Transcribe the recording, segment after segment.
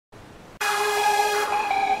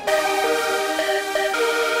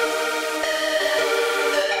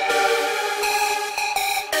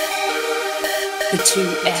Two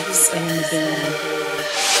F's in the building.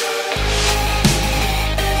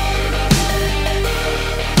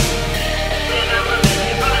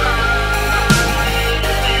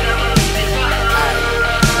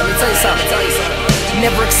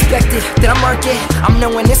 Never expected that I'm working, I'm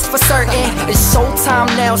knowing this for certain. It's showtime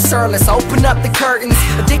now, sir, let's open up the curtains.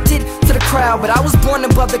 Addicted to the crowd, but I was born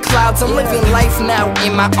above the clouds. I'm living life now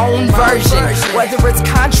in my own version. Whether it's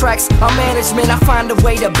contracts or management, I find a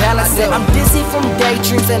way to balance it. I'm dizzy from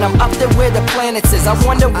daydreams and I'm up there where the planets is. I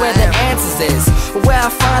wonder where the answers is, but where I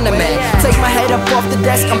find them at. Take my head up off the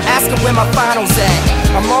desk, I'm asking where my finals at.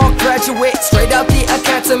 I'm all graduate, straight out the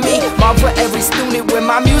academy. Marvel every student with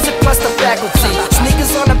my music plus the faculty.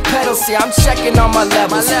 Sneakers on the pedal, see I'm checking on my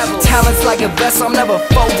levels. Talent's like a vessel, I'm never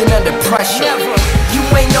folding under pressure. You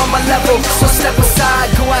ain't on my level, so step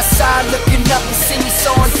aside. Go outside, looking up and see me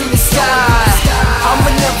soaring through the sky.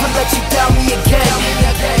 I'ma never let you down me again.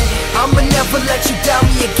 I'ma never let you down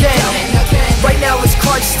me again. Right now it's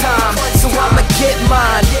crunch time, so I'ma get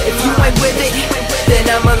mine. If you ain't with it, then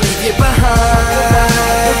I'ma leave you behind.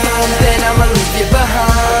 Then I'ma leave you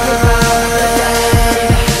behind.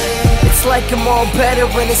 It's like I'm all better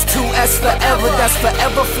when it's 2S forever. That's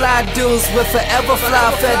forever fly dudes with forever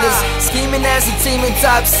fly feathers. Scheming as a team and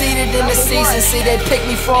top seated in the season. See they pick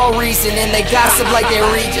me for a reason and they gossip like they're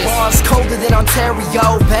Regis. Bars colder than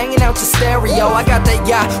Ontario, banging out your stereo. I got that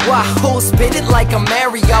Wahoo, spit it like a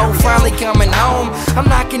Mario. Finally coming home, I'm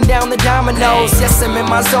knocking down the dominoes. Yes, I'm in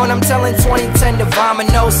my zone, I'm telling 2010 to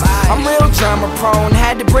Vominos. I'm real drama prone,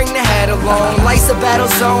 had to bring the hat along. Life's a battle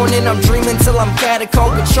zone and I'm dreaming till I'm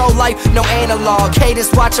catacomb. Control life, no analog,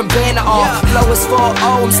 haters watch them banner off. Low as 4-0,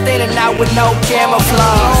 I'm standing out with no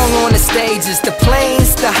camouflage. Long on the stages, the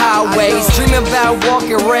planes, the highways. Dreaming about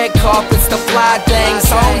walking red carpets, the fly things.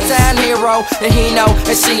 Hometown hero, and he know,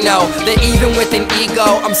 and she know that even with an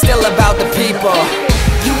ego, I'm still about the people.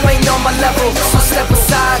 You ain't on my level, so step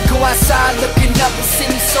aside. Go outside, looking up and see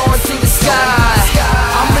me soaring through the sky.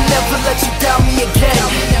 I'ma never let you down me again.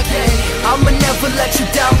 I'ma never let you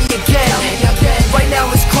down me again. Right now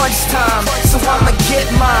it's crunch time, so I'ma get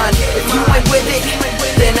mine. If you ain't with it,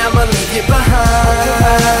 then I'ma leave you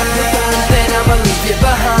behind. Then I'ma leave you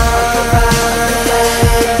behind.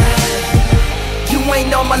 You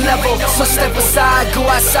ain't on my level, so step aside. Go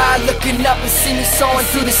outside, looking up and see me soaring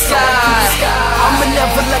through the sky. I'ma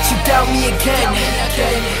never let you down me again.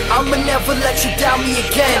 I'ma never let you down me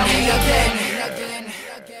again.